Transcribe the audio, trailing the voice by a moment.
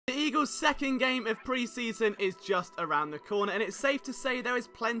Eagles' second game of preseason is just around the corner, and it's safe to say there is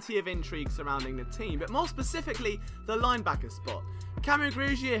plenty of intrigue surrounding the team, but more specifically, the linebacker spot. Cameron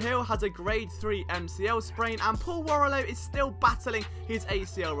Grugier-Hill has a grade 3 MCL sprain, and Paul Warrilow is still battling his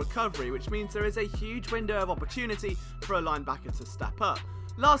ACL recovery, which means there is a huge window of opportunity for a linebacker to step up.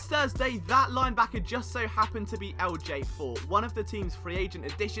 Last Thursday, that linebacker just so happened to be L.J. Fort, one of the team's free agent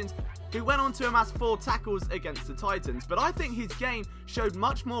additions, who went on to amass 4 tackles against the Titans, but I think his game showed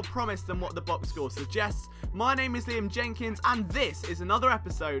much more promise than what the box score suggests. My name is Liam Jenkins, and this is another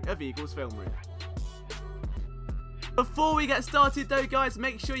episode of Eagles Film Room. Before we get started though guys,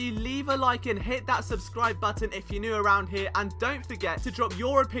 make sure you leave a like and hit that subscribe button if you're new around here, and don't forget to drop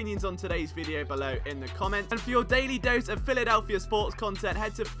your opinions on today's video below in the comments. And for your daily dose of Philadelphia sports content,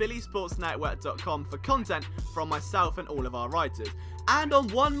 head to phillysportsnetwork.com for content from myself and all of our writers. And on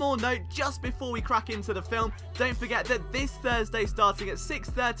one more note, just before we crack into the film, don't forget that this Thursday starting at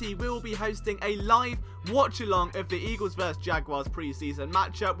 6:30 we will be hosting a live watch-along of the Eagles vs Jaguars preseason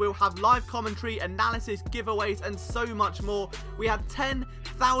matchup. We'll have live commentary, analysis, giveaways and so much more. We had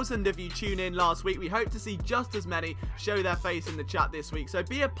 10,000 of you tune in last week. We hope to see just as many show their face in the chat this week. So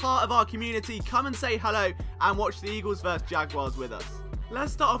be a part of our community, come and say hello and watch the Eagles vs Jaguars with us.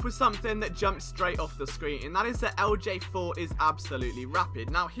 Let's start off with something that jumps straight off the screen, and that is that L.J. Fort is absolutely rapid.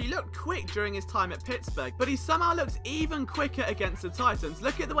 Now, he looked quick during his time at Pittsburgh, but he somehow looks even quicker against the Titans.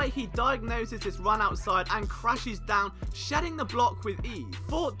 Look at the way he diagnoses this run outside and crashes down, shedding the block with ease.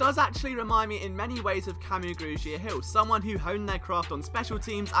 Fort does actually remind me in many ways of Cameron Grugier-Hill, someone who honed their craft on special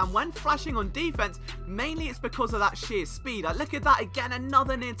teams, and when flashing on defense, mainly it's because of that sheer speed. Look at that again,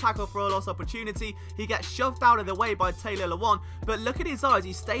 another near tackle for a lost opportunity. He gets shoved out of the way by Taylor Lewan, but look at his eyes.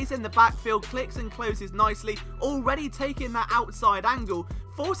 He stays in the backfield, clicks and closes nicely, already taking that outside angle,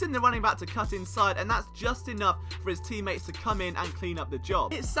 forcing the running back to cut inside, and that's just enough for his teammates to come in and clean up the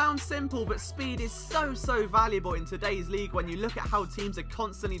job. It sounds simple, but speed is so valuable in today's league when you look at how teams are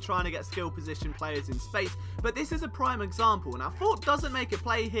constantly trying to get skill position players in space, but this is a prime example. Now, Fort doesn't make a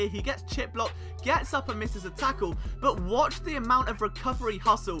play here, he gets chip blocked, gets up and misses a tackle, but watch the amount of recovery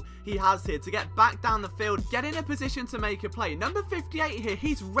hustle he has here to get back down the field, get in a position to make a play. Number 58 here,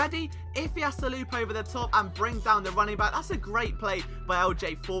 he's ready if he has to loop over the top and bring down the running back. That's a great play by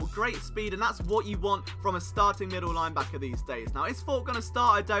L.J. Fort, great speed, and that's what you want from a starting middle linebacker these days. Now, is Fort going to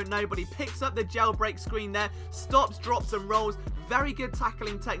start? I don't know, but he picks up the jailbreak screen there, stops, drops and rolls. Very good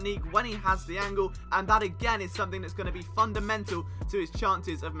tackling technique when he has the angle, and that again is something that's going to be fundamental to his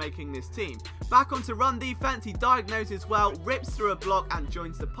chances of making this team. Back onto run defense, he diagnoses well, rips through a block and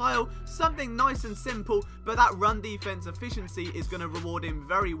joins the pile. Something nice and simple, but that run defense efficiency is going to reward him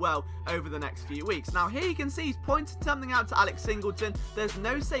very well over the next few weeks. Now here you can see he's pointed something out to Alex Singleton. There's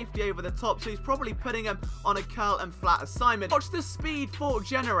no safety over the top, so he's probably putting him on a curl and flat assignment. Watch the speed Fort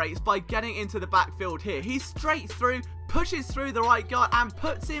generates by getting into the backfield here. He's straight through, pushes through the right guard and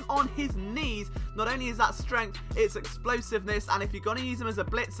puts him on his knees. Not only is that strength, it's explosiveness, and if you're going to use him as a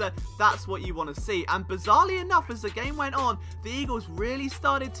blitzer, that's what you want to see. And bizarrely enough, as the game went on, the Eagles really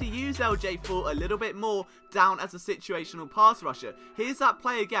started to use L.J. Fort a little bit more down as a situational pass rusher. Here's that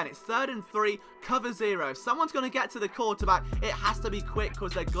play again. It's 3rd and 3, cover 0. If someone's going to get to the quarterback, it has to be quick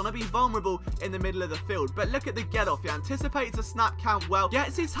because they're going to be vulnerable in the middle of the field. But look at the get off. He anticipates a snap count well,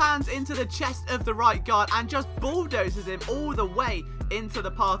 gets his hands into the chest of the right guard and just bulldozes him all the way into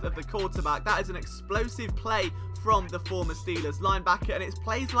the path of the quarterback. That is an explosive play from the former Steelers linebacker, and it's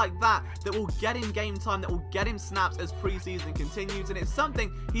plays like that that will get him game time, that will get him snaps as preseason continues, and it's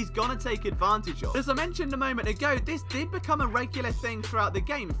something he's gonna take advantage of. As I mentioned a moment ago, this did become a regular thing throughout the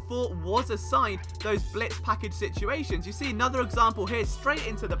game. Fort was assigned those blitz package situations. You see another example here, straight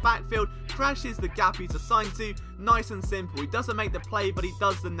into the backfield, crashes the gap he's assigned to. Nice and simple. He doesn't make the play, but he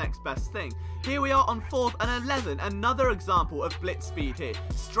does the next best thing. Here we are on 4th and 11, another example of blitz speed here.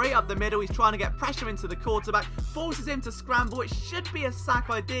 Straight up the middle, he's trying to get pressure into the quarterback, forces him to scramble. It should be a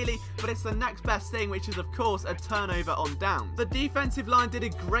sack ideally, but it's the next best thing, which is of course a turnover on downs. The defensive line did a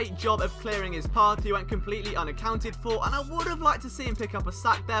great job of clearing his path. He went completely unaccounted for, and I would have liked to see him pick up a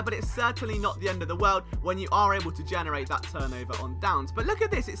sack there, but it's certainly not the end of the world when you are able to generate that turnover on downs. But look at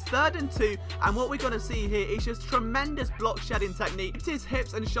this, it's 3rd and 2, and what we're going to see here is just tremendous block shedding technique. Keeps his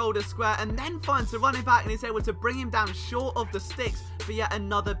hips and shoulders square and then finds the running back and is able to bring him down short of the sticks for yet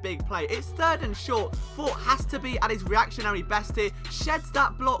another big play. It's 3rd and short. Fort has to be at his reactionary best here, sheds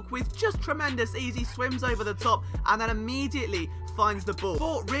that block with just tremendous ease. He swims over the top and then immediately finds the ball.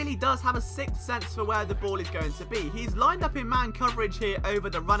 Fort really does have a sixth sense for where the ball is going to be. He's lined up in man coverage here over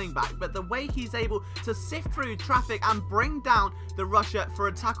the running back, but the way he's able to sift through traffic and bring down the rusher for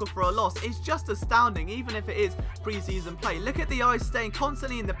a tackle for a loss is just astounding, even if it is preseason play. Look at the eyes staying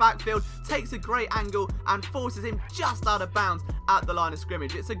constantly in the backfield, takes a great angle and forces him just out of bounds at the line of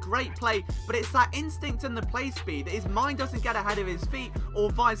scrimmage. It's a great play, but it's that instinct and the play speed that his mind doesn't get ahead of his feet or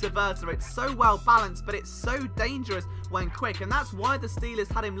vice versa. It's so well balanced, but it's so dangerous when quick, and that's why the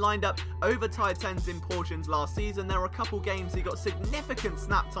Steelers had him lined up over tight ends in portions last season. There were a couple games he got significant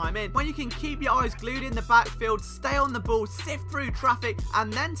snap time in. When you can keep your eyes glued in the backfield, stay on the ball, sift through traffic,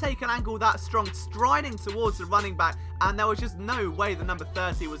 and then take an angle that strong, striding towards the running back, and there was just no way the number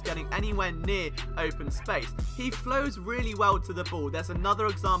 30 was getting anywhere near open space. He flows really well to the ball. There's another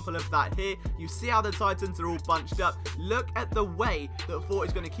example of that here. You see how the Titans are all bunched up. Look at the way that Fort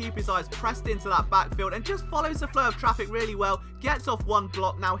is going to keep his eyes pressed into that backfield and just follows the flow of traffic really well, gets off one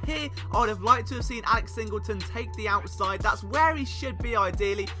block. Now here, I would have liked to have seen Alex Singleton take the outside. That's where he should be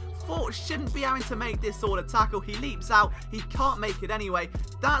ideally. Fort shouldn't be having to make this sort of tackle. He leaps out, he can't make it anyway.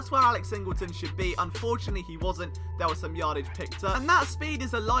 That's where Alex Singleton should be. Unfortunately, he wasn't. There was some yardage picked up, and that speed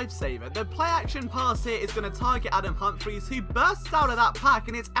is a lifesaver. The play action pass here is going to target Adam Humphries, who bursts out of that pack,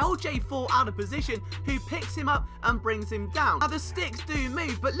 and it's L.J Fort out of position who picks him up and brings him down. Now the sticks do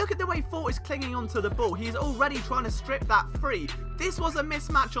move, but look at the way Fort is clinging onto the ball. He's already trying to strip that free. This was a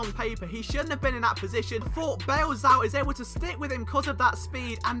mismatch on paper. He shouldn't have been in that position. Fort bails out, is able to stick with him because of that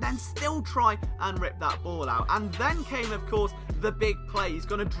speed, and then still try and rip that ball out. And then came, of course, the big play. He's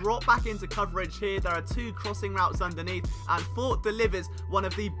going to drop back into coverage here. There are two crossing routes underneath, and Fort delivers one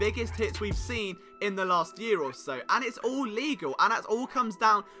of the biggest hits we've seen in the last year or so, and it's all legal, and that all comes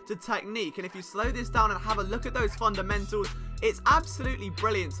down to technique. And if you slow this down and have a look at those fundamentals, it's absolutely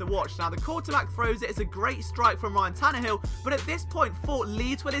brilliant to watch. Now the quarterback throws it. It's a great strike from Ryan Tannehill, but at this point Fort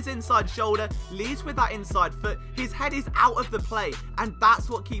leads with his inside shoulder, leads with that inside foot. His head is out of the play, and that's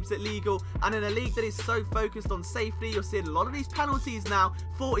what keeps it legal. And in a league that is so focused on safety, you're seeing a lot of these penalties now.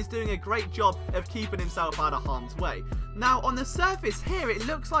 Fort is doing a great job of keeping himself out of harm's way. Now on the surface here, it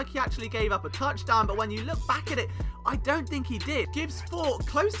looks like he actually gave up a touchdown, but when you look back at it, I don't think he did. Gives Fort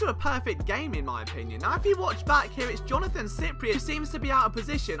close to a perfect game in my opinion. Now if you watch back here, it's Jonathan Cyprien who seems to be out of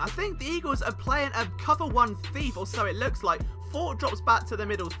position. I think the Eagles are playing a cover one thief, or so it looks like. Fort drops back to the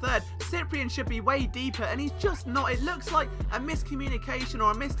middle third. Cyprien should be way deeper, and he's just not. It looks like a miscommunication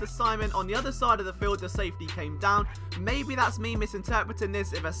or a missed assignment on the other side of the field. The safety came down. Maybe that's me misinterpreting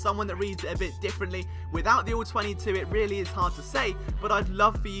this. If there's someone that reads it a bit differently, without the all-22, it really is hard to say, but I'd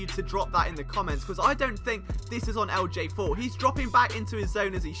love for you to drop that in the comments, because I don't think this is on L.J Fort. He's dropping back into his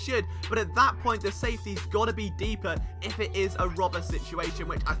zone as he should, but at that point, the safety's got to be deeper if it is a robber situation,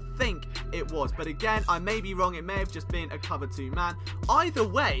 which I think it was. But again, I may be wrong. It may have just been a cover 2 man. Either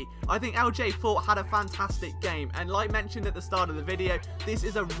way, I think L.J Fort had a fantastic game, and like mentioned at the start of the video, this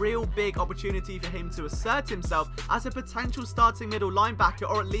is a real big opportunity for him to assert himself as a potential starting middle linebacker,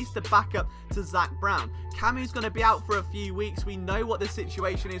 or at least a backup to Zach Brown. Camu's going to be out for a few weeks. We know what the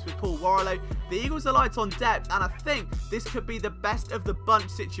situation is with Paul Warrilow. The Eagles are light on depth, and I think this could be the best of the bunch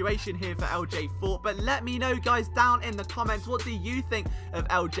situation here for L.J Fort. But let me know, guys, down in the comments, what do you think of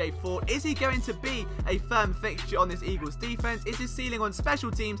L.J Fort? Is he going to be a firm fixture on this Eagles defense? Is his ceiling on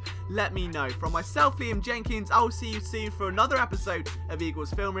special teams? Let me know. From myself, Liam Jenkins, I'll see you soon for another episode of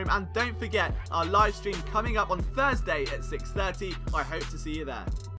Eagles Film Room, and don't forget our live stream coming up on Thursday at 6:30. I hope to see you there.